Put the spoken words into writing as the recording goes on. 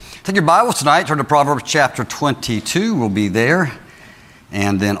Take your Bibles tonight, turn to Proverbs chapter 22, we'll be there.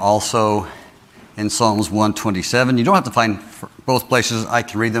 And then also in Psalms 127. You don't have to find both places, I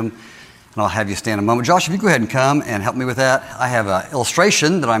can read them, and I'll have you stand a moment. Josh, if you go ahead and come and help me with that. I have an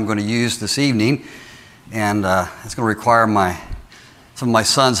illustration that I'm going to use this evening, and it's going to require some of my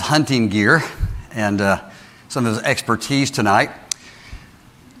son's hunting gear and some of his expertise tonight.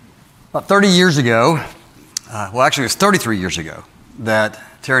 About 30 years ago, actually it was 33 years ago, that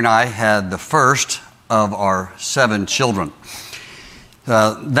Terry and I had the first of our 7 children.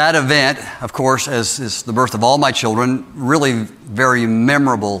 That event, of course, as is the birth of all my children, really very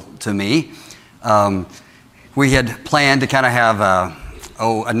memorable to me. We had planned to kind of have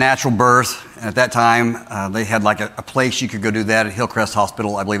a natural birth. And at that time, they had like a place you could go do that at Hillcrest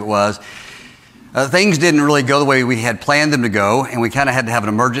Hospital, I believe it was. Things didn't really go the way we had planned them to go, and we kind of had to have an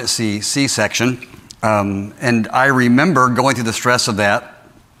emergency C-section. And I remember going through the stress of that.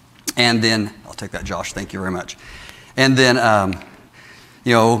 And then, I'll take that, Josh, thank you very much. And then,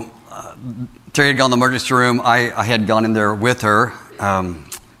 Terry had gone to the emergency room. I had gone in there with her.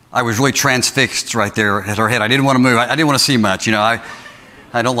 I was really transfixed right there at her head. I didn't want to move. I didn't want to see much. I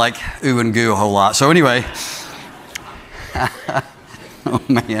don't like ooh and goo a whole lot. So anyway, oh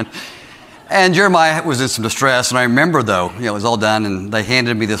man. And Jeremiah was in some distress, and I remember though, it was all done, and they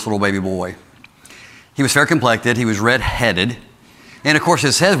handed me this little baby boy. He was fair complected. He was red-headed, and of course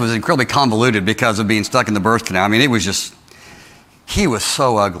his head was incredibly convoluted because of being stuck in the birth canal. I mean, it was just. He was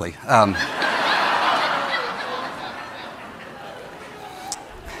so ugly.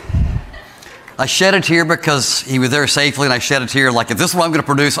 I shed a tear because he was there safely, and I shed a tear like, if this is what I'm going to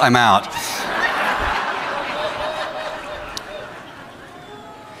produce, I'm out.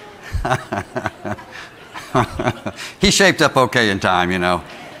 He shaped up okay in time,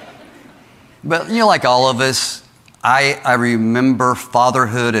 But, like all of us, I remember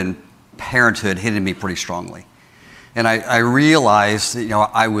fatherhood and parenthood hitting me pretty strongly. And I realized that,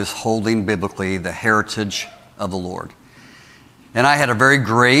 I was holding biblically the heritage of the Lord. And I had a very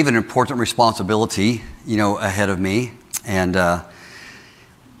grave and important responsibility, ahead of me. And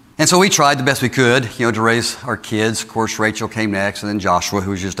so we tried the best we could, to raise our kids. Of course, Rachel came next, and then Joshua,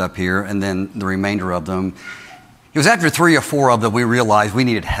 who was just up here, and then the remainder of them. It was after 3 or 4 of them we realized we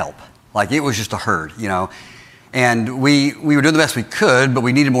needed help. Like, it was just a herd, And we were doing the best we could, but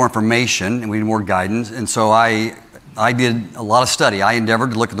we needed more information, and we needed more guidance. And so I did a lot of study. I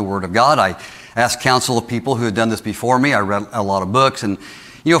endeavored to look at the Word of God. I asked counsel of people who had done this before me. I read a lot of books. And,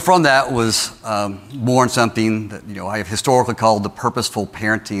 from that was born something that, I have historically called the Purposeful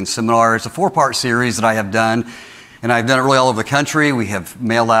Parenting Seminar. It's a 4-part series that I have done. And I've done it really all over the country. We have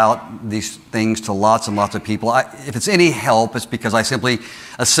mailed out these things to lots and lots of people. If it's any help, it's because I simply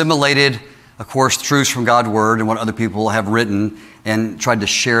assimilated, of course, truths from God's Word and what other people have written and tried to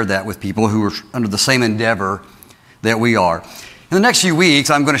share that with people who are under the same endeavor that we are. In the next few weeks,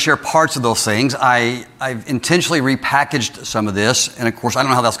 I'm going to share parts of those things. I've intentionally repackaged some of this, and of course, I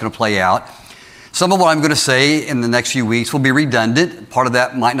don't know how that's going to play out. Some of what I'm going to say in the next few weeks will be redundant. Part of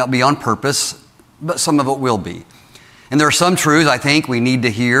that might not be on purpose, but some of it will be. And there are some truths I think we need to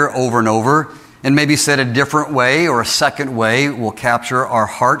hear over and over, and maybe said a different way or a second way will capture our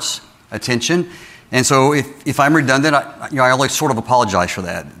heart's attention. And so if I'm redundant, I always sort of apologize for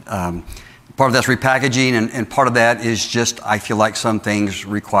that. Part of that's repackaging, and part of that is just I feel like some things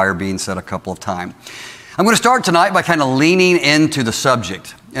require being said a couple of times. I'm going to start tonight by kind of leaning into the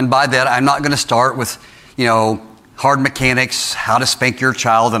subject. And by that, I'm not going to start with, hard mechanics, how to spank your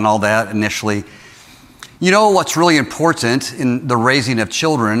child and all that initially. What's really important in the raising of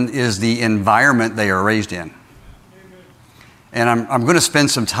children is the environment they are raised in. And I'm going to spend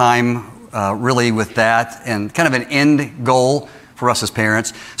some time really with that and kind of an end goal for us as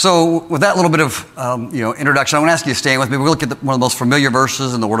parents. So with that little bit of introduction, I want to ask you to stand with me. We'll look at one of the most familiar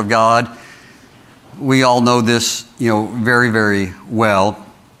verses in the Word of God. We all know this, very, very well.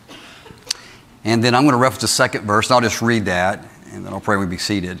 And then I'm going to reference the second verse, and I'll just read that, and then I'll pray we be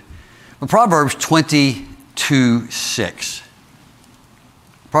seated. But Proverbs 22:6.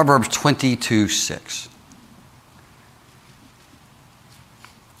 Proverbs 22:6.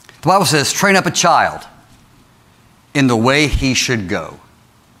 The Bible says, train up a child in the way he should go.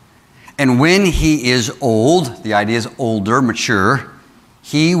 And when he is old, the idea is older, mature,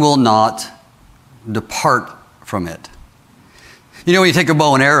 he will not depart from it. When you take a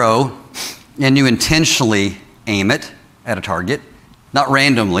bow and arrow and you intentionally aim it at a target, not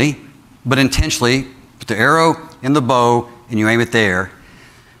randomly, but intentionally put the arrow in the bow and you aim it there,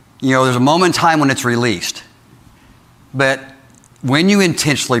 there's a moment in time when it's released. But when you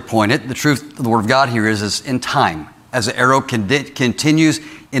intentionally point it, the truth of the Word of God here is in time. As the arrow continues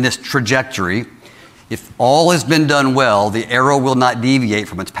in its trajectory, if all has been done well, the arrow will not deviate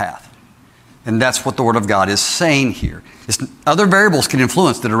from its path. And that's what the Word of God is saying here. Other variables can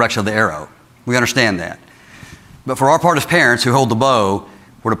influence the direction of the arrow. We understand that. But for our part as parents who hold the bow,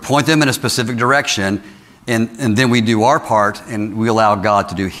 we're to point them in a specific direction, and then we do our part, and we allow God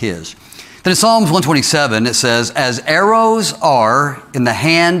to do His. Then in Psalms 127, it says, as arrows are in the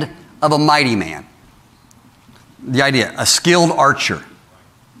hand of a mighty man. The idea, a skilled archer.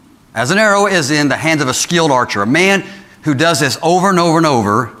 As an arrow is in the hands of a skilled archer, a man who does this over and over and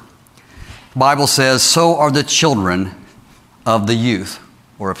over, the Bible says, so are the children of the youth,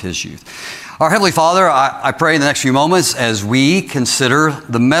 or of his youth. Our Heavenly Father, I pray in the next few moments as we consider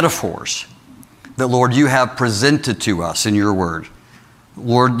the metaphors that, Lord, you have presented to us in your word.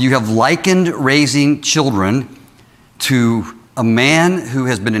 Lord, you have likened raising children to a man who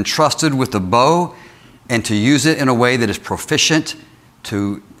has been entrusted with a bow and to use it in a way that is proficient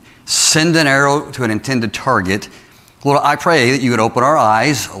to send an arrow to an intended target. Lord, I pray that you would open our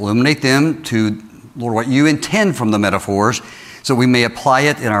eyes, illuminate them to, Lord, what you intend from the metaphors so we may apply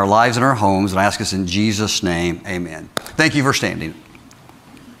it in our lives and our homes. And I ask us in Jesus' name, amen. Thank you for standing.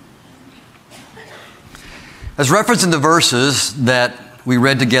 As referenced in the verses that we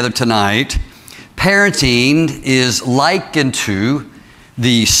read together tonight, parenting is likened to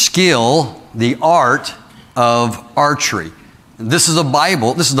the skill, the art of archery. This is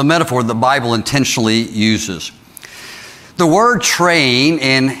the metaphor the Bible intentionally uses. The word train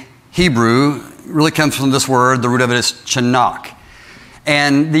in Hebrew really comes from this word, the root of it is chanach.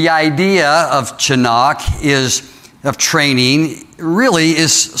 And the idea of chanach of training really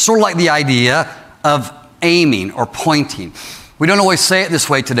is sort of like the idea of aiming or pointing. We don't always say it this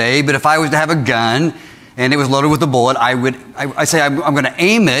way today, but if I was to have a gun and it was loaded with a bullet, I say I'm going to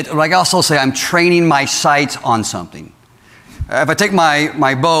aim it, but I can also say I'm training my sights on something. If I take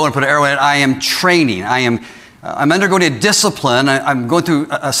my bow and put an arrow in it, I am training. I'm undergoing a discipline. I'm going through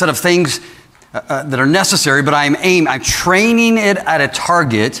a set of things that are necessary, but I'm training it at a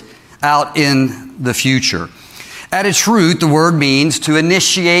target out in the future. At its root, the word means to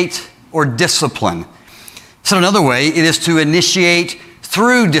initiate or discipline. So another way, it is to initiate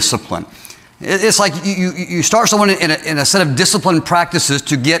through discipline. It's like you start someone in a set of discipline practices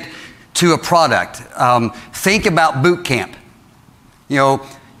to get to a product. Think about boot camp. You know,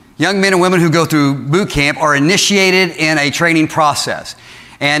 young men and women who go through boot camp are initiated in a training process.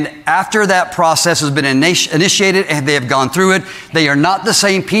 And after that process has been initiated and they have gone through it, they are not the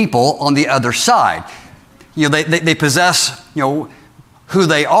same people on the other side. You know, they possess, who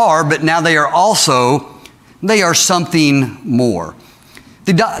they are, but now they are something more.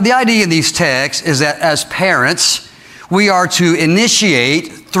 The idea in these texts is that as parents, we are to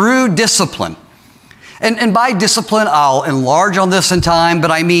initiate through discipline. And by discipline, I'll enlarge on this in time, but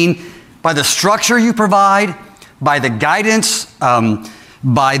I mean by the structure you provide, by the guidance,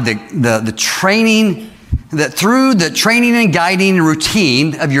 by the training, that through the training and guiding and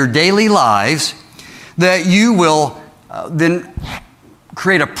routine of your daily lives, that you will then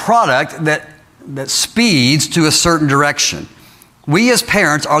create a product that speeds to a certain direction. We as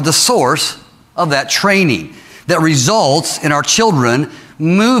parents are the source of that training that results in our children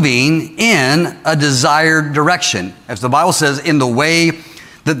moving in a desired direction, as the Bible says, in the way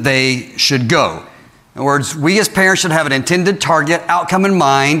that they should go. In other words, we as parents should have an intended target outcome in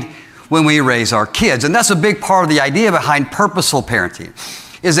mind when we raise our kids. And that's a big part of the idea behind purposeful parenting,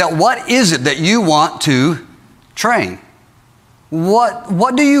 is that what is it that you want to train?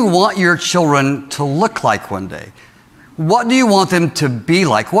 What do you want your children to look like one day? What do you want them to be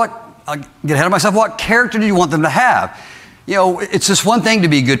like? I'll get ahead of myself. What character do you want them to have? It's just one thing to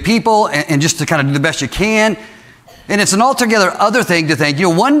be good people and just to kind of do the best you can. And it's an altogether other thing to think,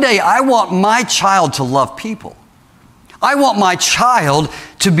 one day I want my child to love people. I want my child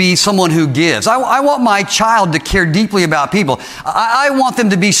to be someone who gives. I want my child to care deeply about people. I want them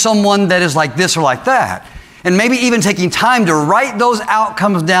to be someone that is like this or like that. And maybe even taking time to write those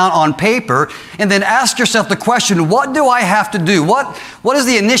outcomes down on paper and then ask yourself the question, what do I have to do? What is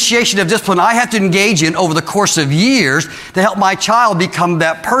the initiation of discipline I have to engage in over the course of years to help my child become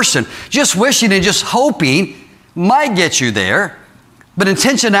that person? Just wishing and just hoping might get you there, but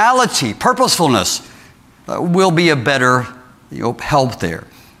intentionality, purposefulness will be a better help there.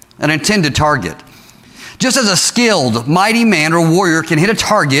 An intended target. Just as a skilled, mighty man or warrior can hit a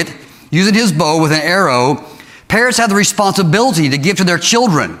target using his bow with an arrow, parents have the responsibility to give to their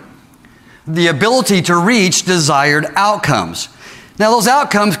children the ability to reach desired outcomes. Now, those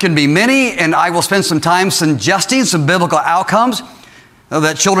outcomes can be many, and I will spend some time suggesting some biblical outcomes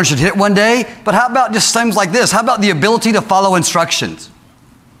that children should hit one day. But how about just things like this? How about the ability to follow instructions?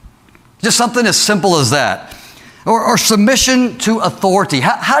 Just something as simple as that. Or submission to authority.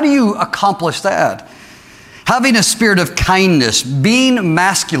 How do you accomplish that? Having a spirit of kindness, being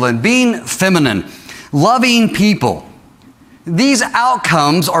masculine, being feminine, loving people. These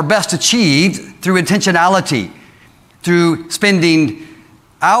outcomes are best achieved through intentionality, through spending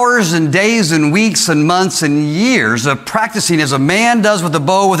hours and days and weeks and months and years of practicing as a man does with a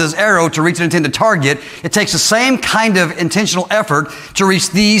bow with his arrow to reach an intended target. It takes the same kind of intentional effort to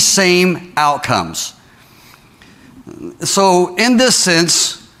reach these same outcomes. So in this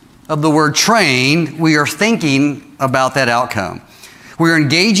sense of the word train, we are thinking about that outcome. We are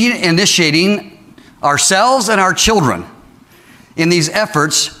engaging, initiating ourselves and our children in these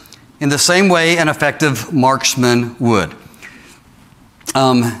efforts in the same way an effective marksman would.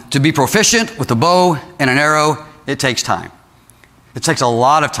 To be proficient with a bow and an arrow, it takes time. It takes a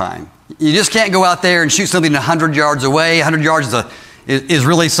lot of time. You just can't go out there and shoot something 100 yards away. 100 yards is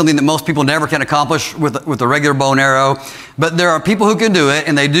really something that most people never can accomplish with a regular bow and arrow. But there are people who can do it,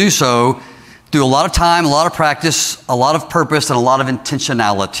 and they do so through a lot of time, a lot of practice, a lot of purpose, and a lot of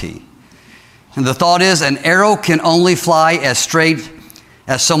intentionality. And the thought is, an arrow can only fly as straight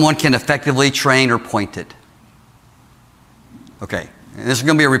as someone can effectively train or point it. Okay. This is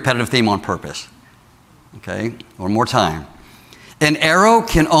going to be a repetitive theme on purpose. Okay, one more time. An arrow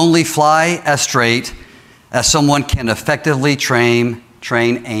can only fly as straight as someone can effectively train,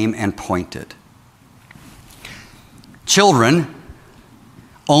 aim, and point it. Children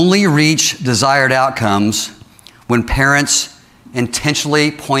only reach desired outcomes when parents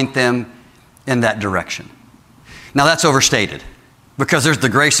intentionally point them in that direction. Now that's overstated because there's the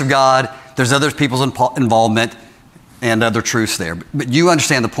grace of God, there's other people's involvement, and other truths there. But you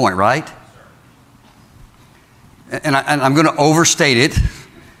understand the point, right? And I'm going to overstate it,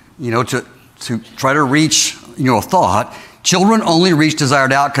 to try to reach, a thought. Children only reach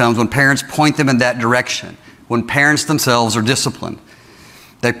desired outcomes when parents point them in that direction, when parents themselves are disciplined.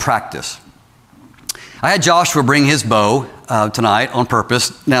 They practice. I had Joshua bring his bow tonight on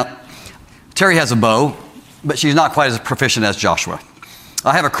purpose. Now, Terry has a bow, but she's not quite as proficient as Joshua.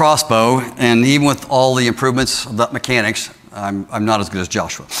 I have a crossbow, and even with all the improvements of the mechanics, I'm not as good as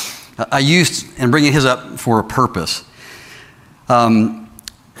Joshua. I used and bringing his up for a purpose.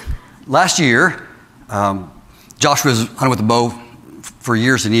 Last year, Joshua was hunting with a bow for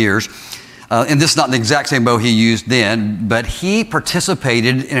years and years, and this is not the exact same bow he used then, but he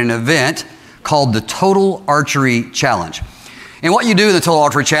participated in an event called the Total Archery Challenge. And what you do in the Total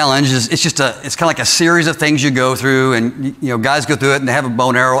Archery Challenge is it's kind of like a series of things you go through, and guys go through it and they have a bow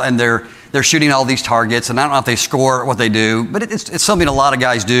and arrow and they're shooting all these targets, and I don't know if they score or what they do, but it's something a lot of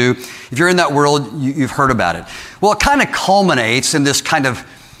guys do. If you're in that world, you've heard about it. Well, it kind of culminates in this kind of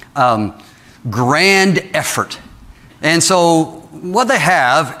grand effort. And so what they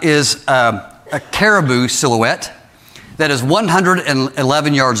have is a caribou silhouette that is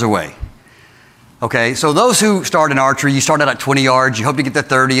 111 yards away. Okay, so those who start in archery, you start out at 20 yards, you hope to get to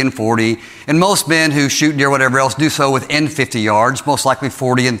 30 and 40, and most men who shoot deer or whatever else do so within 50 yards, most likely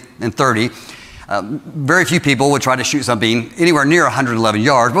 40 and 30. Very few people would try to shoot something anywhere near 111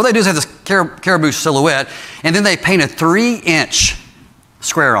 yards. What they do is have this caribou silhouette, and then they paint a 3-inch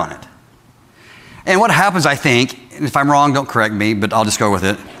square on it. And what happens, I think, and if I'm wrong, don't correct me, but I'll just go with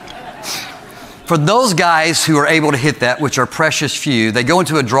it. For those guys who are able to hit that, which are precious few, they go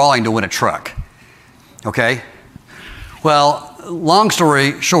into a drawing to win a truck. Okay? Well, long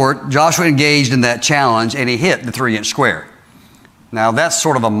story short, Joshua engaged in that challenge and he hit the 3-inch square. Now, that's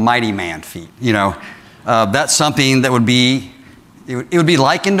sort of a mighty man feat, That's something that would be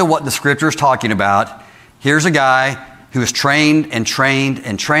likened to what the scripture is talking about. Here's a guy who is trained and trained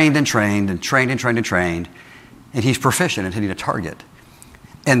and trained and trained and trained and trained and trained, and he's proficient at hitting a target.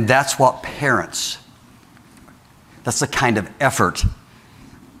 And that's what parents, that's the kind of effort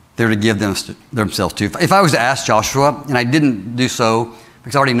they're to give themselves to. If I was to ask Joshua, and I didn't do so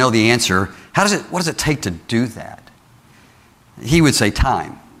because I already know the answer, what does it take to do that? He would say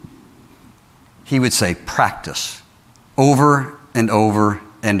time. He would say practice, over and over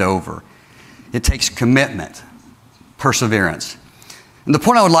and over. It takes commitment, perseverance. And the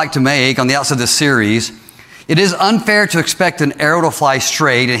point I would like to make on the outset of this series, it is unfair to expect an arrow to fly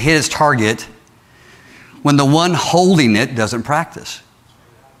straight and hit its target when the one holding it doesn't practice.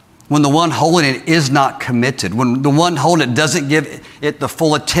 When the one holding it is not committed, when the one holding it doesn't give it the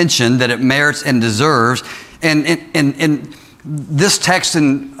full attention that it merits and deserves. And this text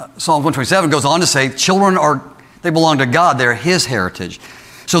in Psalm 127 goes on to say, children they belong to God, they're His heritage.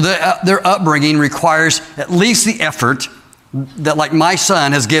 So their upbringing requires at least the effort that, like my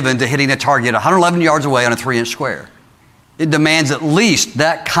son has given to hitting a target 111 yards away on a 3-inch square. It demands at least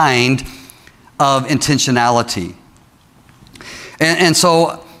that kind of intentionality. And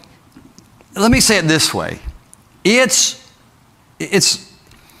so, let me say it this way. It's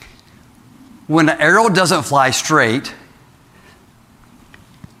when an arrow doesn't fly straight,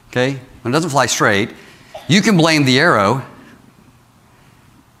 okay? When it doesn't fly straight, you can blame the arrow.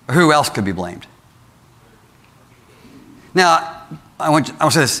 Who else could be blamed? Now, I want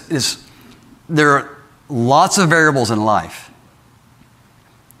to say this, there are lots of variables in life.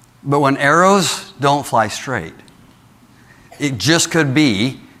 But when arrows don't fly straight, it just could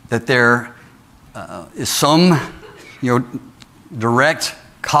be that there is some, direct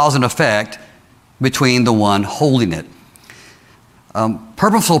cause and effect between the one holding it.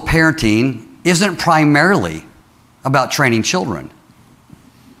 Purposeful parenting isn't primarily about training children.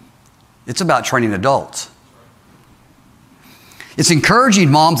 It's about training adults. It's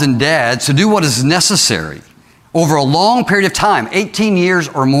encouraging moms and dads to do what is necessary over a long period of time, 18 years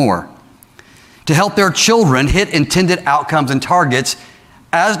or more, to help their children hit intended outcomes and targets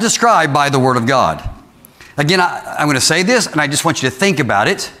as described by the Word of God. Again, I'm going to say this, and I just want you to think about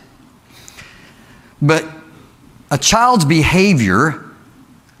it. But a child's behavior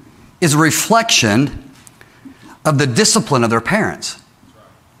is a reflection of the discipline of their parents.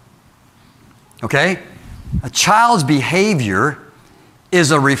 Okay? A child's behavior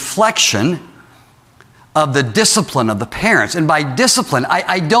is a reflection of the discipline of the parents. And by discipline,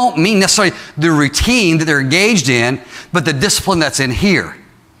 I don't mean necessarily the routine that they're engaged in, but the discipline that's in here.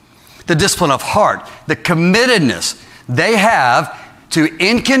 The discipline of heart, the committedness they have to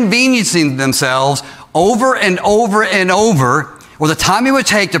inconveniencing themselves over and over and over, or the time it would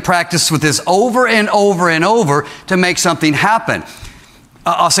take to practice with this over and over and over to make something happen.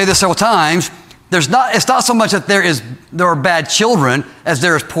 I'll say this several times. It's not so much that there are bad children as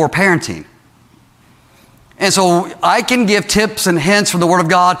there is poor parenting. And so I can give tips and hints from the Word of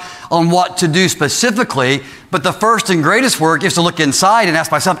God on what to do specifically, but the first and greatest work is to look inside and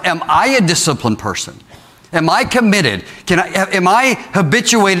ask myself, am I a disciplined person? Am I committed? Am I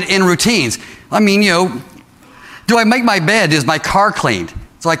habituated in routines? I mean, do I make my bed? Is my car cleaned?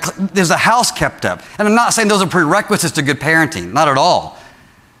 Is the house kept up? And I'm not saying those are prerequisites to good parenting, not at all.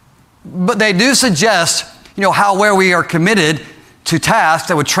 But they do suggest, where we are committed to tasks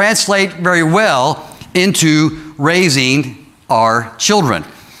that would translate very well into raising our children.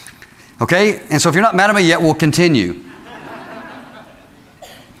 Okay? And so if you're not mad at me yet, we'll continue.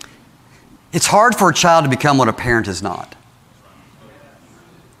 It's hard for a child to become what a parent is not.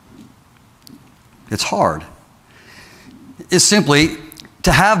 It's hard. It's simply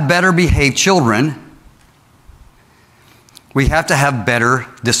to have better behaved children, we have to have better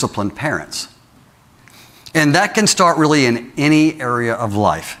disciplined parents. And that can start really in any area of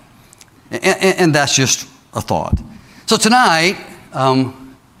life. And that's just a thought. So tonight,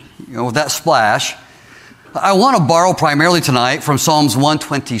 with that splash, I want to borrow primarily tonight from Psalms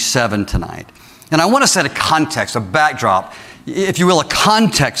 127 tonight. And I want to set a context, a backdrop, if you will, a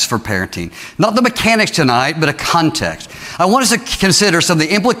context for parenting. Not the mechanics tonight, but a context. I want us to consider some of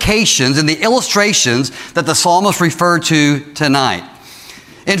the implications and the illustrations that the psalmist referred to tonight.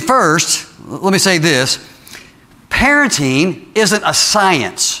 And first, let me say this. Parenting isn't a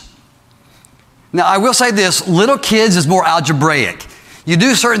science. Now, I will say this, little kids is more algebraic. You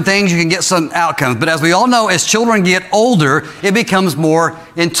do certain things, you can get some outcomes. But as we all know, as children get older, it becomes more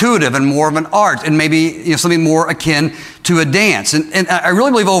intuitive and more of an art and maybe something more akin to a dance. And I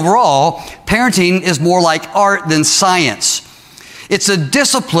really believe overall, parenting is more like art than science. It's a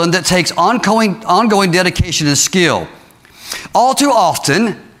discipline that takes ongoing dedication and skill. All too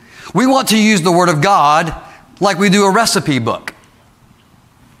often, we want to use the Word of God like we do a recipe book.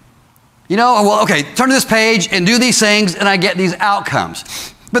 Turn to this page and do these things and I get these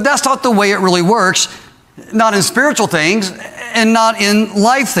outcomes. But that's not the way it really works, not in spiritual things and not in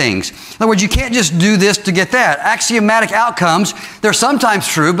life things. In other words, you can't just do this to get that. Axiomatic outcomes, they're sometimes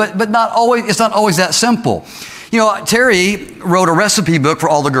true, but not always. It's not always that simple. Terry wrote a recipe book for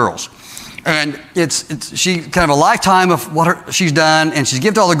all the girls. And she kind of a lifetime of what she's done, and she's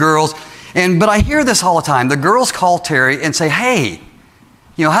given to all the girls. But I hear this all the time. The girls call Terry and say, hey,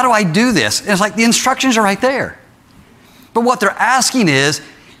 how do I do this? And it's like the instructions are right there. But what they're asking is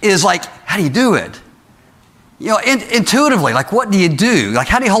like, how do you do it? Intuitively, like what do you do? Like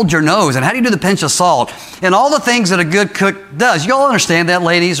how do you hold your nose? And how do you do the pinch of salt? And all the things that a good cook does. You all understand that,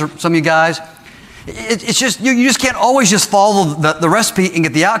 ladies, or some of you guys? It's just, you just can't always just follow the recipe and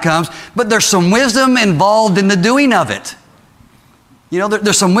get the outcomes, but there's some wisdom involved in the doing of it.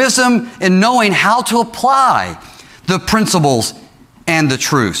 There's some wisdom in knowing how to apply the principles and the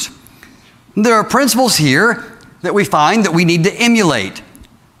truths. There are principles here that we find that we need to emulate.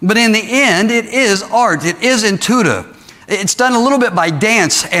 But in the end, it is art. It is intuitive. It's done a little bit by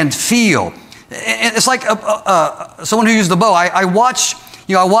dance and feel. It's like someone who used the bow. I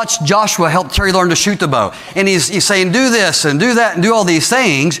watched Joshua help Terry learn to shoot the bow. And he's saying, do this and do that and do all these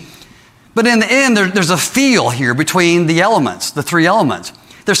things. But in the end, there's a feel here between the elements, the three elements.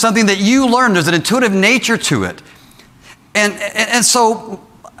 There's something that you learn. There's an intuitive nature to it. And so,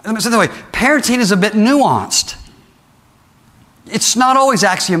 let me say it that way, parenting is a bit nuanced. It's not always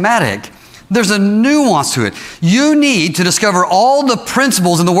axiomatic. There's a nuance to it. You need to discover all the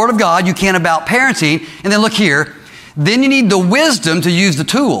principles in the Word of God you can about parenting, and then look here. Then you need the wisdom to use the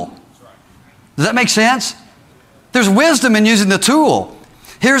tool. Does that make sense? There's wisdom in using the tool.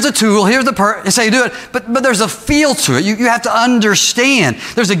 Here's the tool, here's it's how you do it, but there's a feel to it. You have to understand.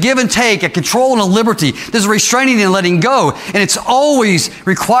 There's a give and take, a control and a liberty. There's a restraining and letting go, and it's always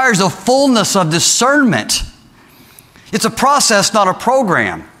requires a fullness of discernment. It's a process, not a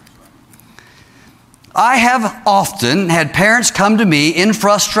program. I have often had parents come to me in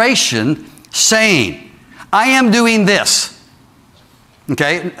frustration saying, I am doing this.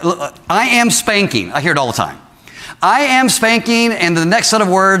 Okay? I am spanking. I hear it all the time. I am spanking, and the next set of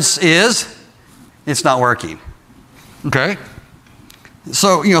words is, it's not working. Okay?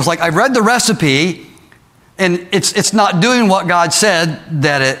 So, it's like I've read the recipe, and it's not doing what God said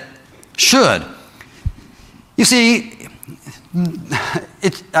that it should. You see,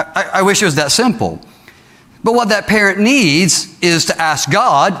 I wish it was that simple. But what that parent needs is to ask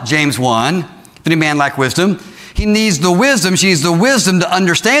God, James 1, if any man lack wisdom, he needs the wisdom, she needs the wisdom to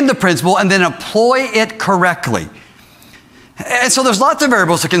understand the principle and then employ it correctly. And so there's lots of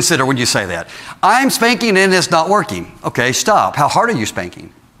variables to consider when you say that. I'm spanking and it's not working. Okay, stop. How hard are you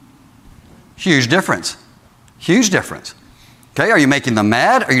spanking? Huge difference. Huge difference. Okay, are you making them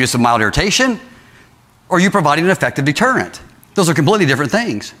mad? Are you just a mild irritation? Or are you providing an effective deterrent? Those are completely different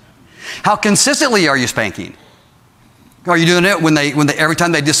things. How consistently are you spanking? Are you doing it when they every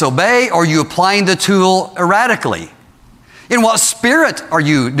time they disobey, or are you applying the tool erratically? In what spirit are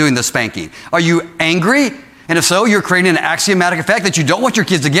you doing the spanking? Are you angry? And if so, you're creating an axiomatic effect that you don't want your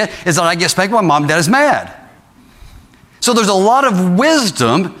kids to get, is that I get spanked when my mom and dad is mad. So there's a lot of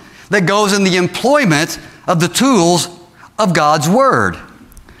wisdom that goes in the employment of the tools of God's Word.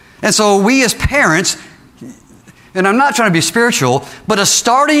 And so we as parents, and I'm not trying to be spiritual, but a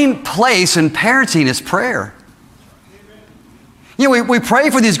starting place in parenting is prayer. We pray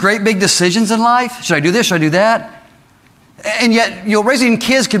for these great big decisions in life. Should I do this? Should I do that? And yet, raising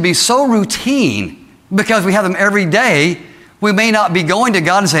kids can be so routine because we have them every day. We may not be going to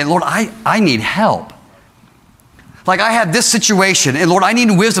God and saying, Lord, I need help. Like I have this situation, and Lord, I need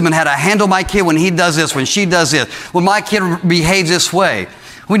wisdom in how to handle my kid when he does this, when she does this, when my kid behaves this way.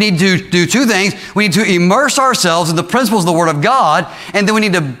 We need to do two things. We need to immerse ourselves in the principles of the Word of God, and then we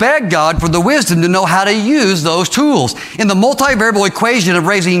need to beg God for the wisdom to know how to use those tools. In the multivariable equation of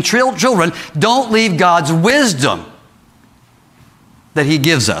raising children, don't leave God's wisdom that He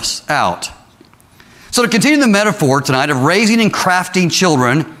gives us out. So to continue the metaphor tonight of raising and crafting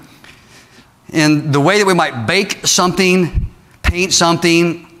children in the way that we might bake something, paint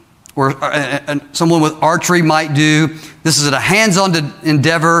something, or someone with archery might do. This is a hands-on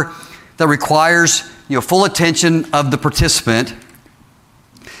endeavor that requires full attention of the participant.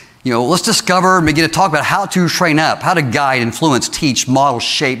 Let's discover and begin to talk about how to train up, how to guide, influence, teach, model,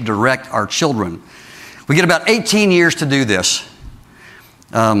 shape, direct our children. We get about 18 years to do this.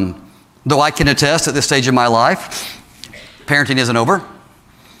 Though I can attest at this stage of my life, parenting isn't over.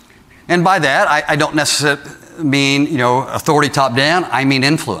 And by that, I don't necessarily mean, authority top down. I mean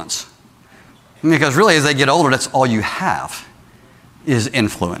influence. Because really, as they get older, that's all you have is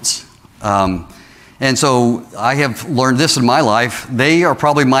influence. And so I have learned this in my life. They are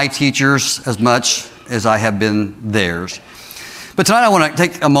probably my teachers as much as I have been theirs. But tonight I want to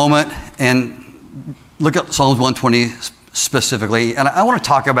take a moment and look at Psalms 120 specifically. And I want to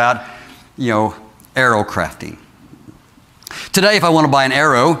talk about, arrow crafting. Today, if I want to buy an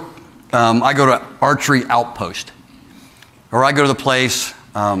arrow, I go to Archery Outpost, or I go to the place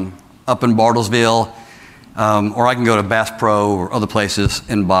up in Bartlesville, or I can go to Bass Pro or other places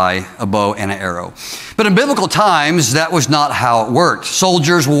and buy a bow and an arrow. But in biblical times, that was not how it worked.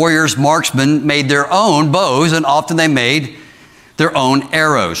 Soldiers, warriors, marksmen made their own bows, and often they made their own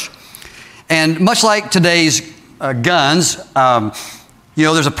arrows. And much like today's guns,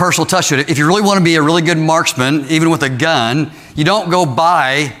 there's a personal touch to it. If you really want to be a really good marksman, even with a gun, you don't go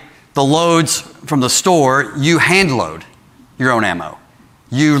buy the loads from the store. You hand load your own ammo.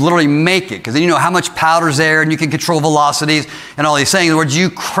 You literally make it, because then you know how much powder's there and you can control velocities and all these things. In other words, you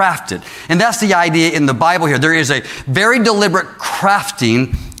craft it. And that's the idea in the Bible here. There is a very deliberate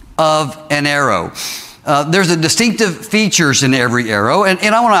crafting of an arrow. There's a distinctive features in every arrow, and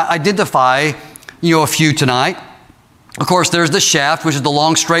I want to identify, a few tonight. Of course, there's the shaft, which is the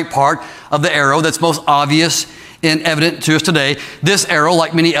long, straight part of the arrow that's most obvious and evident to us today. This arrow,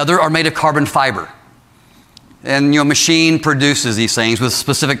 like many other, are made of carbon fiber. And, machine produces these things with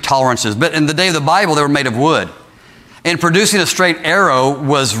specific tolerances. But in the day of the Bible, they were made of wood. And producing a straight arrow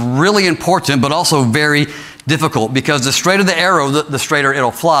was really important, but also very difficult, because the straighter the arrow, the straighter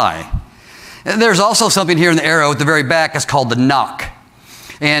it'll fly. And there's also something here in the arrow at the very back that's called the knock.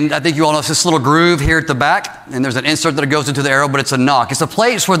 And I think you all know it's this little groove here at the back, and there's an insert that goes into the arrow, but it's a knock. It's a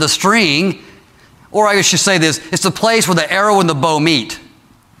place where the string, or I should say this, it's the place where the arrow and the bow meet.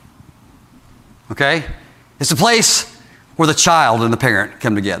 Okay? It's the place where the child and the parent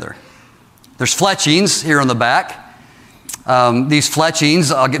come together. There's fletchings here on the back. These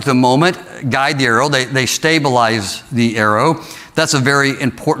fletchings, I'll get to in a moment, guide the arrow. They stabilize the arrow. That's a very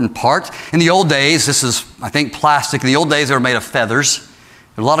important part. In the old days, this is, I think, plastic. In the old days, they were made of feathers.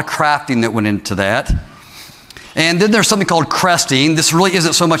 There's a lot of crafting that went into that. And then there's something called cresting. This really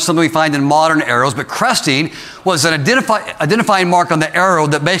isn't so much something we find in modern arrows, but cresting was an identifying mark on the arrow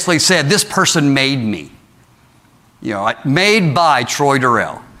that basically said, this person made me. Made by Troy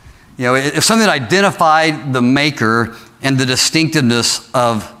Durrell. It's something that identified the maker and the distinctiveness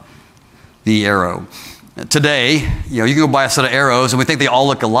of the arrow. Today, you can go buy a set of arrows and we think they all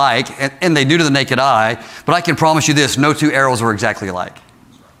look alike, and they do to the naked eye, but I can promise you this, no two arrows are exactly alike.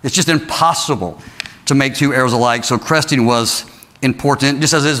 It's just impossible to make two arrows alike, so cresting was important,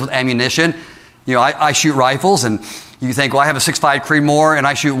 just as it is with ammunition. I shoot rifles, and you think, well, I have a 6.5 Creedmoor, and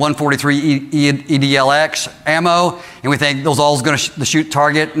I shoot 143 EDLX ammo, and we think those all is going to shoot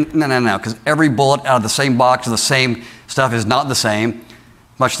target. No, because every bullet out of the same box of the same stuff is not the same,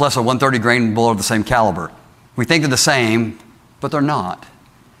 much less a 130 grain bullet of the same caliber. We think they're the same, but they're not.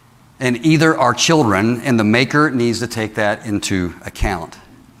 And either are children, and the maker needs to take that into account.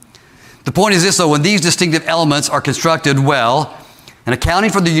 The point is this, though, when these distinctive elements are constructed well, and accounting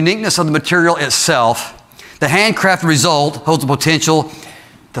for the uniqueness of the material itself, the handcrafted result holds the potential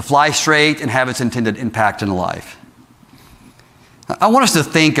to fly straight and have its intended impact in life. I want us to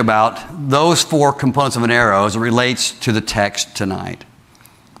think about those four components of an arrow as it relates to the text tonight.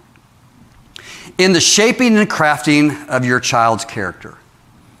 In the shaping and crafting of your child's character,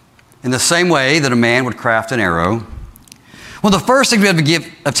 in the same way that a man would craft an arrow, well, the first thing we have to give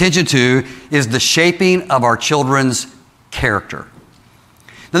attention to is the shaping of our children's character.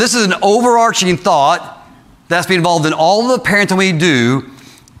 Now, this is an overarching thought that's been involved in all of the parenting we do.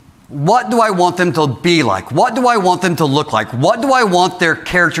 What do I want them to be like? What do I want them to look like? What do I want their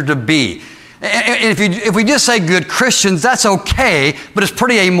character to be? And if we just say good Christians, that's okay, but it's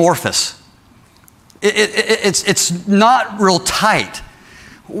pretty amorphous. It's not real tight.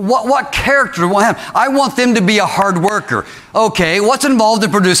 What character do I have? I want them to be a hard worker. Okay, what's involved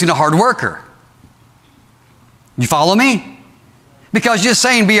in producing a hard worker? You follow me? Because just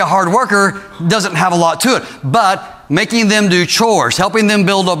saying be a hard worker doesn't have a lot to it. But making them do chores, helping them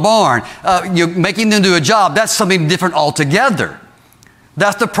build a barn, making them do a job, that's something different altogether.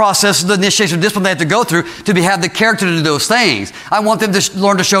 That's the process, the initiation of discipline they have to go through to have the character to do those things. I want them to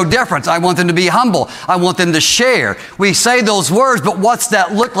learn to show deference. I want them to be humble. I want them to share. We say those words, but what's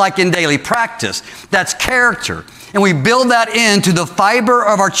that look like in daily practice? That's character. And we build that into the fiber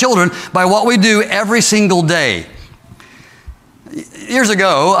of our children by what we do every single day. Years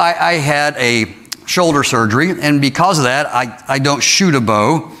ago, I had a shoulder surgery, and because of that, I don't shoot a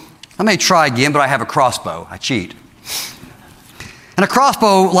bow. I may try again, but I have a crossbow. I cheat. And a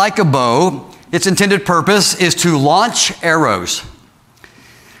crossbow, like a bow, its intended purpose is to launch arrows.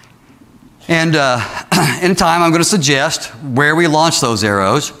 And in time, I'm going to suggest where we launch those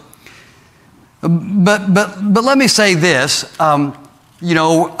arrows. But let me say this. We're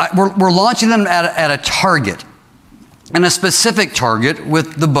launching them at a target, and a specific target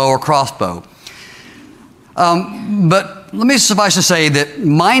with the bow or crossbow. But let me suffice to say that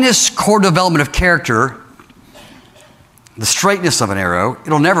minus core development of character, the straightness of an arrow,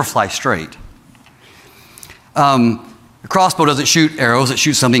 it'll never fly straight. The crossbow doesn't shoot arrows, it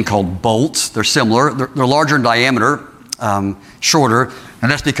shoots something called bolts. They're similar. They're larger in diameter, shorter,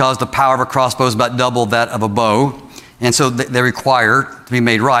 and that's because the power of a crossbow is about double that of a bow, and so they require to be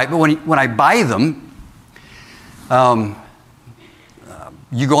made right. But when I buy them,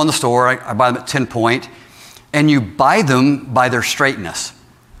 you go in the store, I buy them at 10 point, and you buy them by their straightness.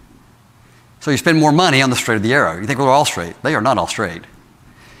 So you spend more money on the straight of the arrow. You think, well, they're all straight. They are not all straight.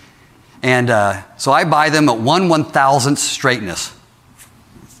 And so I buy them at 1/1000th straightness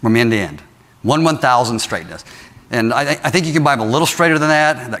from end to end. 1/1000th straightness. And I think you can buy them a little straighter than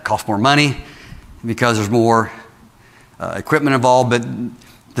that. That costs more money because there's more equipment involved. But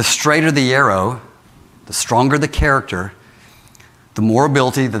the straighter the arrow, the stronger the character, the more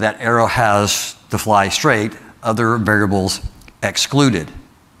ability that arrow has to fly straight, other variables excluded.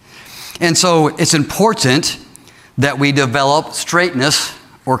 And so it's important that we develop straightness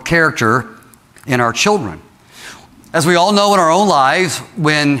or character in our children. As we all know in our own lives,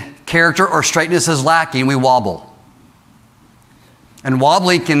 when character or straightness is lacking, we wobble. And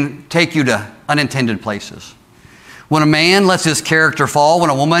wobbling can take you to unintended places. When a man lets his character fall, when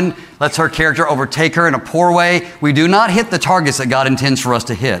a woman lets her character overtake her in a poor way, we do not hit the targets that God intends for us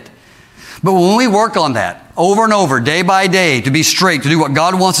to hit. But when we work on that over and over, day by day, to be straight, to do what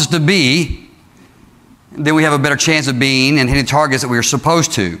God wants us to be, then we have a better chance of being and hitting targets that we are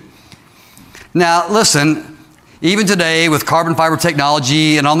supposed to. Now, listen, even today with carbon fiber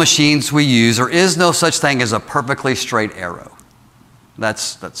technology and all machines we use, there is no such thing as a perfectly straight arrow.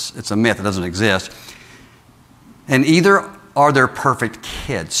 It's a myth. It doesn't exist. And either are there perfect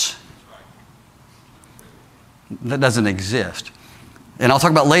kids. That doesn't exist. And I'll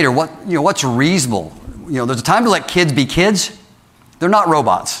talk about later what's reasonable. There's a time to let kids be kids. They're not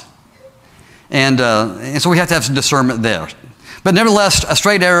robots. And so we have to have some discernment there. But nevertheless, a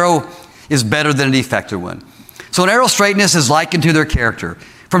straight arrow is better than a defective one. So an arrow's straightness is likened to their character.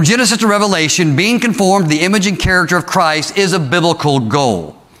 From Genesis to Revelation, being conformed to the image and character of Christ is a biblical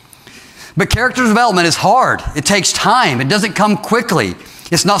goal. But character development is hard. It takes time. It doesn't come quickly.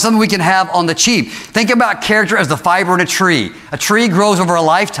 It's not something we can have on the cheap. Think about character as the fiber in a tree. A tree grows over a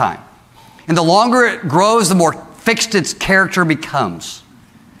lifetime. And the longer it grows, the more fixed its character becomes.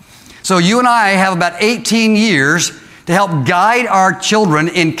 So you and I have about 18 years to help guide our children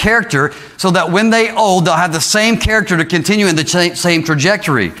in character so that when they old, they'll have the same character to continue in the same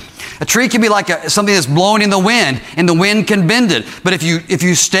trajectory. A tree can be like something that's blown in the wind, and the wind can bend it. But if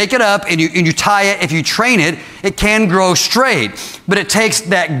you stake it up and you tie it, if you train it, it can grow straight. But it takes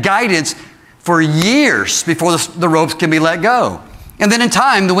that guidance for years before the ropes can be let go. And then in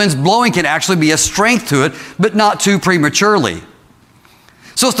time, the wind's blowing can actually be a strength to it, but not too prematurely.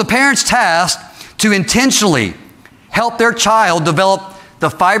 So it's the parent's task to intentionally help their child develop the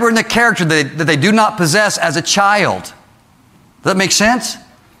fiber and the character that they do not possess as a child. Does that make sense?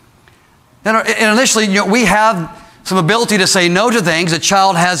 And initially, we have some ability to say no to things. A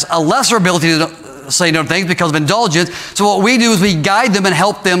child has a lesser ability to say no to things because of indulgence. So what we do is we guide them and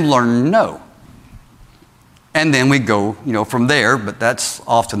help them learn no. And then we go, from there, but that's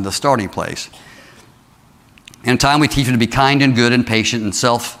often the starting place. In time, we teach them to be kind and good and patient and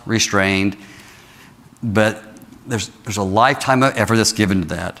self-restrained. But there's a lifetime of effort that's given to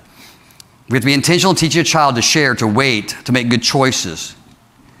that. We have to be intentional in teaching a child to share, to wait, to make good choices.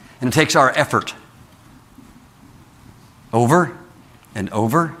 And it takes our effort over and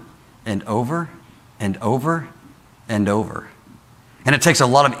over and over and over and over. And it takes a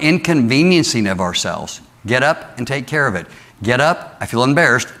lot of inconveniencing of ourselves. Get up and take care of it. Get up, I feel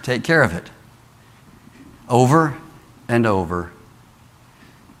embarrassed, take care of it. Over and over.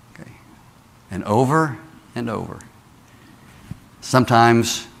 Okay. And over and over.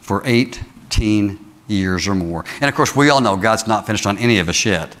 Sometimes for 18 years or more. And of course, we all know God's not finished on any of us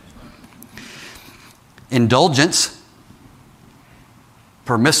yet. Indulgence,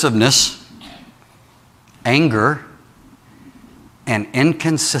 permissiveness, anger, and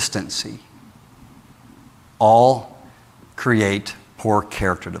inconsistency all create poor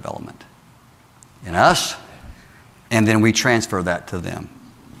character development in us, and then we transfer that to them.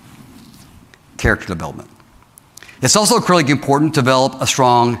 Character development. It's also critically important to develop a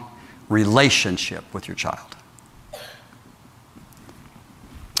strong relationship with your child.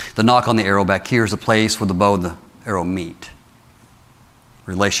 The knock on the arrow back here is the place where the bow and the arrow meet.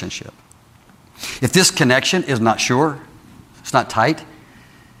 Relationship. If this connection is not sure, it's not tight,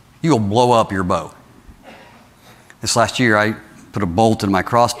 you will blow up your bow. This last year, I put a bolt in my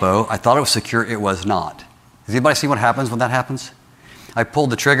crossbow. I thought it was secure. It was not. Does anybody see what happens when that happens? I pulled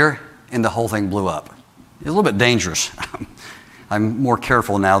the trigger, and the whole thing blew up. It's a little bit dangerous. I'm more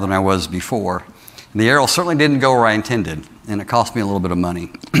careful now than I was before. And the arrow certainly didn't go where I intended, and it cost me a little bit of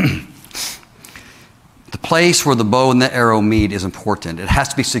money. The place where the bow and the arrow meet is important. It has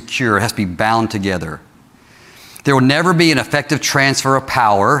to be secure. It has to be bound together. There will never be an effective transfer of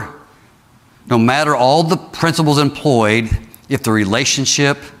power, no matter all the principles employed, if the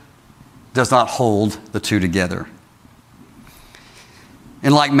relationship does not hold the two together.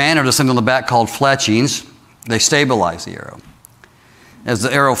 In like manner, there's something on the back called fletchings. They stabilize the arrow. As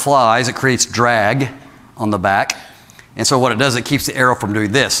the arrow flies, it creates drag on the back. And so what it does, it keeps the arrow from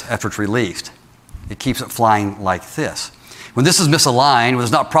doing this after it's released. It keeps it flying like this. When this is misaligned, when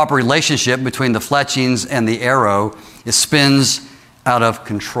there's not proper relationship between the fletchings and the arrow, it spins out of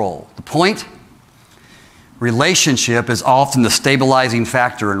control. The point? Relationship is often the stabilizing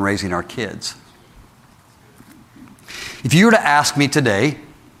factor in raising our kids. If you were to ask me today,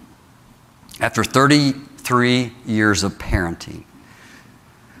 after 33 years of parenting,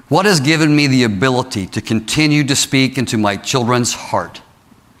 what has given me the ability to continue to speak into my children's heart?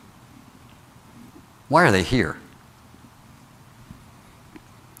 Why are they here?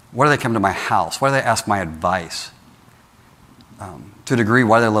 Why do they come to my house? Why do they ask my advice? To a degree,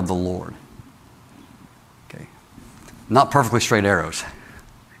 why do they love the Lord? Okay. Not perfectly straight arrows,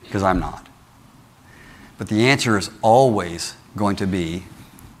 because I'm not. But the answer is always going to be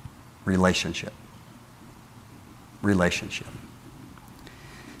relationship. Relationship.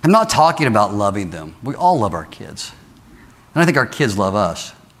 I'm not talking about loving them. We all love our kids. And I think our kids love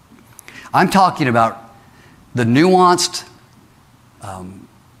us. I'm talking about the nuanced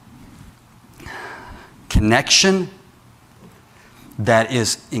connection that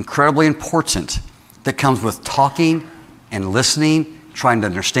is incredibly important that comes with talking and listening, trying to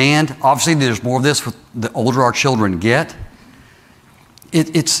understand. Obviously, there's more of this with the older our children get.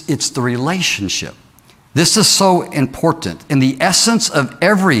 It's the relationship. This is so important. And the essence of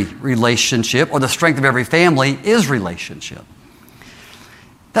every relationship, or the strength of every family, is relationship.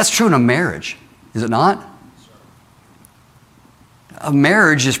 That's true in a marriage, is it not? A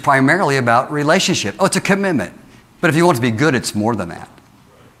marriage is primarily about relationship. Oh, it's a commitment. But if you want it to be good, it's more than that.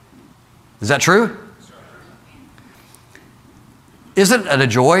 Is that true? Isn't it a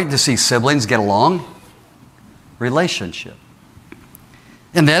joy to see siblings get along? Relationship.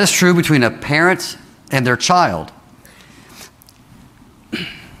 And that is true between a parent and their child.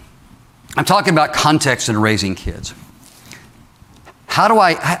 I'm talking about context in raising kids. How do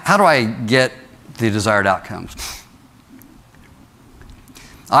I get the desired outcomes?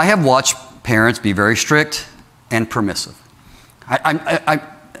 I have watched parents be very strict and permissive.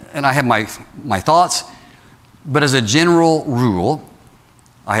 And I have my thoughts, but as a general rule,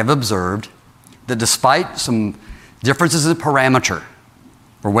 I have observed that despite some differences in parameter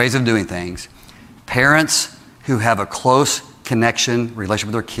or ways of doing things, parents who have a close connection, relationship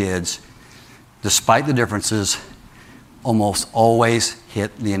with their kids, despite the differences, almost always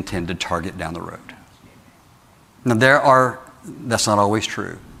hit the intended target down the road. Now that's not always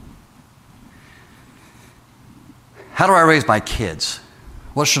true. How do I raise my kids?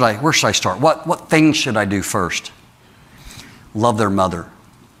 Where should I start? What things should I do first? Love their mother.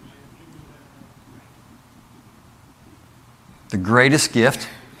 The greatest gift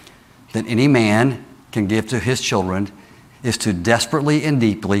that any man can give to his children is to desperately and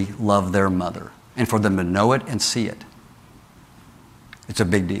deeply love their mother, and for them to know it and see it. It's a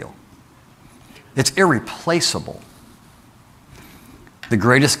big deal. It's irreplaceable. The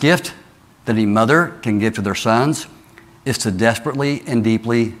greatest gift that any mother can give to their sons is to desperately and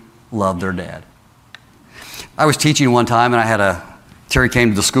deeply love their dad. I was teaching one time, and Terry came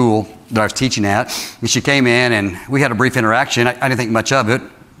to the school that I was teaching at, and she came in, and we had a brief interaction. I didn't think much of it.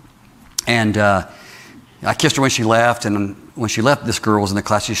 And I kissed her when she left, and when she left, this girl was in the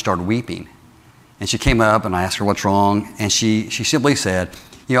class. She started weeping. And she came up, and I asked her what's wrong, and she simply said,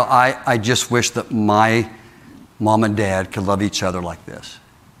 I just wish that my mom and dad could love each other like this.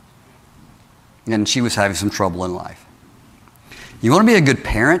 And she was having some trouble in life. You want to be a good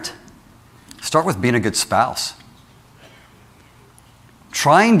parent? Start with being a good spouse.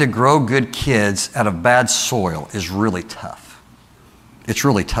 Trying to grow good kids out of bad soil is really tough. It's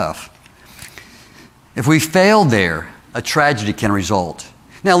really tough. If we fail there, a tragedy can result.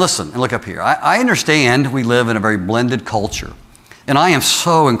 Now listen, and look up here. I understand we live in a very blended culture, and I am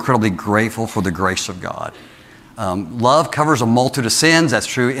so incredibly grateful for the grace of God. Love covers a multitude of sins. That's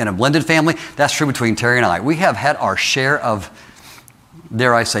true in a blended family. That's true between Terry and I. We have had our share of,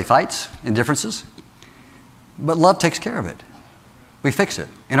 dare I say, fights and differences, but love takes care of it. We fix it,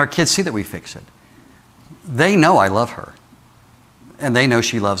 and our kids see that we fix it. They know I love her, and they know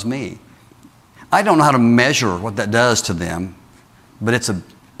she loves me. I don't know how to measure what that does to them, but it's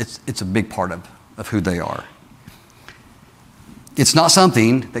a big part of who they are. It's not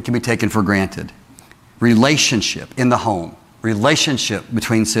something that can be taken for granted. Relationship in the home, relationship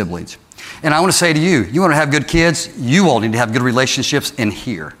between siblings. And I want to say to you, you want to have good kids, you all need to have good relationships in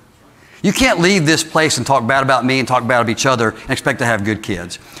here. You can't leave this place and talk bad about me and talk bad about each other and expect to have good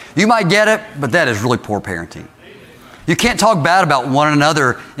kids. You might get it, but that is really poor parenting. You can't talk bad about one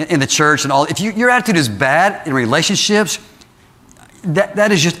another in the church and all. If your attitude is bad in relationships,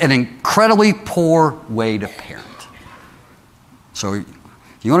 that is just an incredibly poor way to parent. So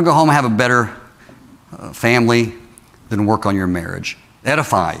you want to go home and have a better family, then work on your marriage.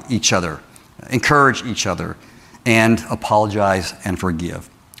 Edify each other, encourage each other, and apologize and forgive.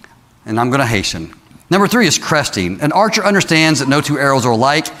 And I'm going to hasten. Number 3 is cresting. An archer understands that no two arrows are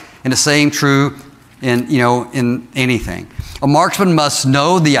alike, and the same true in anything. A marksman must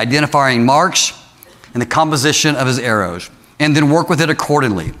know the identifying marks and the composition of his arrows, and then work with it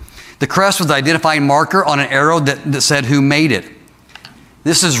accordingly. The crest was the identifying marker on an arrow that said who made it.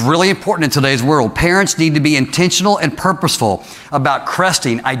 This is really important in today's world. Parents need to be intentional and purposeful about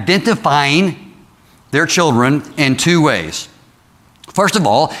cresting, identifying their children in 2 ways. First of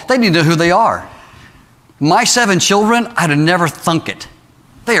all, they need to know who they are. My 7 children, I'd have never thunk it.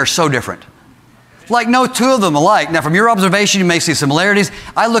 They are so different. Like no 2 of them alike. Now, from your observation, you may see similarities.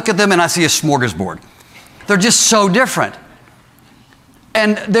 I look at them and I see a smorgasbord. They're just so different.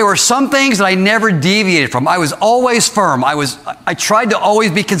 And there were some things that I never deviated from. I was always firm. I tried to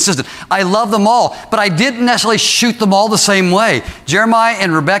always be consistent. I love them all, but I didn't necessarily shoot them all the same way. Jeremiah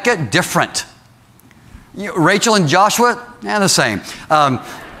and Rebecca, different. Rachel and Joshua, the same. But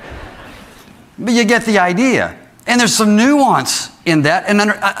you get the idea. And there's some nuance in that, and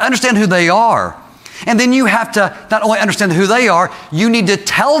understand who they are. And then you have to not only understand who they are, you need to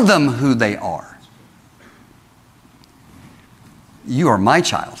tell them who they are. You are my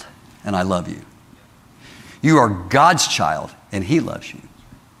child, and I love you. You are God's child, and He loves you.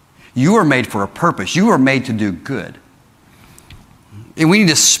 You are made for a purpose. You are made to do good. And we need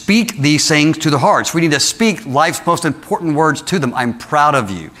to speak these things to the hearts. We need to speak life's most important words to them. I'm proud of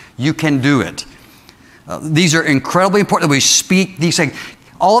you. You can do it. These are incredibly important that we speak these things.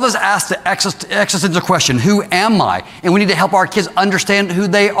 All of us ask the existential question, who am I? And we need to help our kids understand who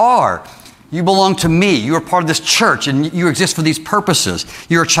they are. You belong to me. You are part of this church, and you exist for these purposes.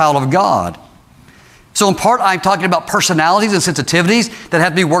 You're a child of God. So in part, I'm talking about personalities and sensitivities that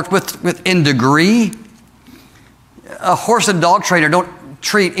have to be worked with in degree. A horse and dog trainer don't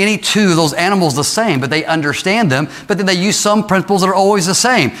treat any 2 of those animals the same, but they understand them, but then they use some principles that are always the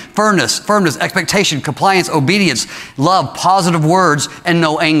same. Firmness, expectation, compliance, obedience, love, positive words, and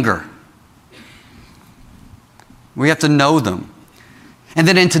no anger. We have to know them. And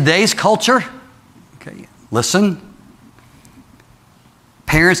then in today's culture, listen,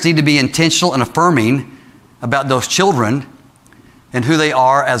 parents need to be intentional and affirming about those children and who they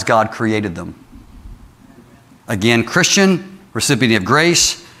are as God created them. Again, Christian, recipient of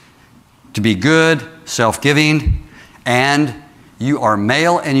grace, to be good, self-giving, and you are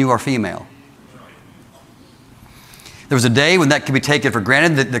male and you are female. There was a day when that could be taken for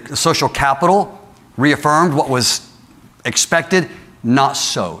granted, that the social capital reaffirmed what was expected. Not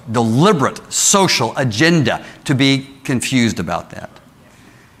so. Deliberate social agenda to be confused about that.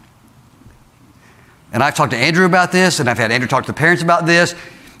 And I've talked to Andrew about this, and I've had Andrew talk to parents about this.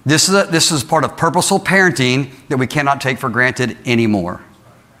 This is part of purposeful parenting that we cannot take for granted anymore.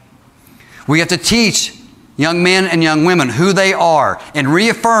 We have to teach young men and young women who they are and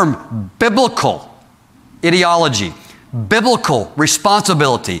reaffirm biblical ideology, biblical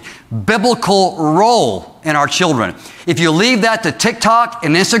responsibility, biblical role in our children. If you leave that to TikTok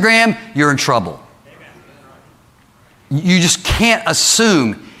and Instagram, you're in trouble. You just can't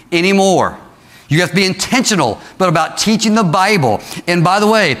assume anymore. You have to be intentional, but about teaching the Bible. And by the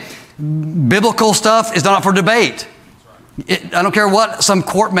way, biblical stuff is not for debate. I don't care what some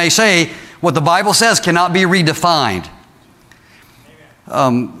court may say, what the Bible says cannot be redefined.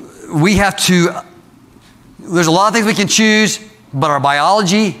 We have to, there's a lot of things we can choose, but our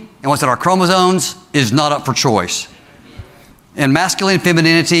biology and what's in our chromosomes is not up for choice. And masculine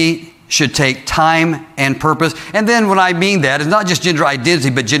femininity should take time and purpose. And then when I mean that, it's not just gender identity,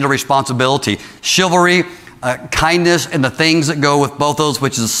 but gender responsibility. Chivalry, kindness, and the things that go with both those,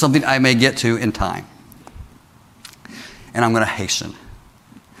 which is something I may get to in time. And I'm going to hasten.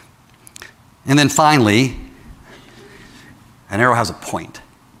 And then finally, an arrow has a point.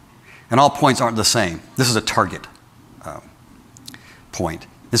 And all points aren't the same. This is a target point.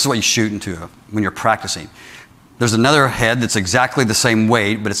 This is what you shoot into when you're practicing. There's another head that's exactly the same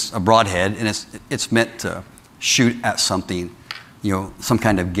weight, but it's a broad head, and it's meant to shoot at something, some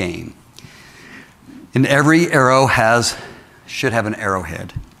kind of game. And every arrow should have an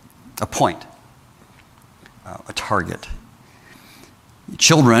arrowhead, a point, a target.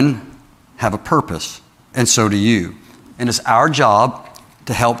 Children have a purpose, and so do you. And it's our job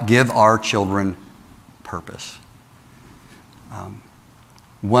to help give our children purpose.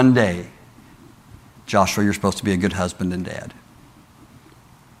 One day, Joshua, you're supposed to be a good husband and dad.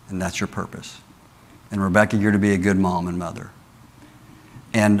 And that's your purpose. And Rebecca, you're to be a good mom and mother.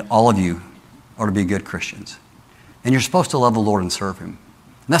 And all of you are to be good Christians. And you're supposed to love the Lord and serve Him.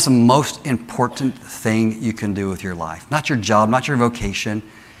 And that's the most important thing you can do with your life. Not your job, not your vocation.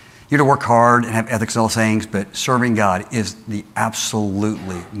 You're to work hard and have ethics and all things, but serving God is the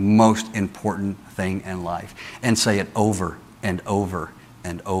absolutely most important thing in life. And say it over and over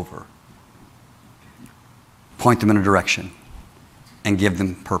and over. Point them in a direction and give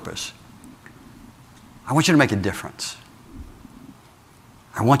them purpose. I want you to make a difference.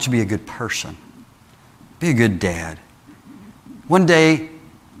 I want you to be a good person. Be a good dad. One day,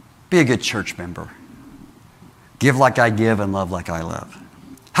 be a good church member. Give like I give and love like I love.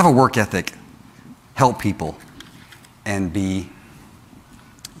 Have a work ethic. Help people. And be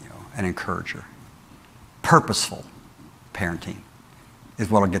an encourager. Purposeful parenting is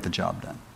what will get the job done.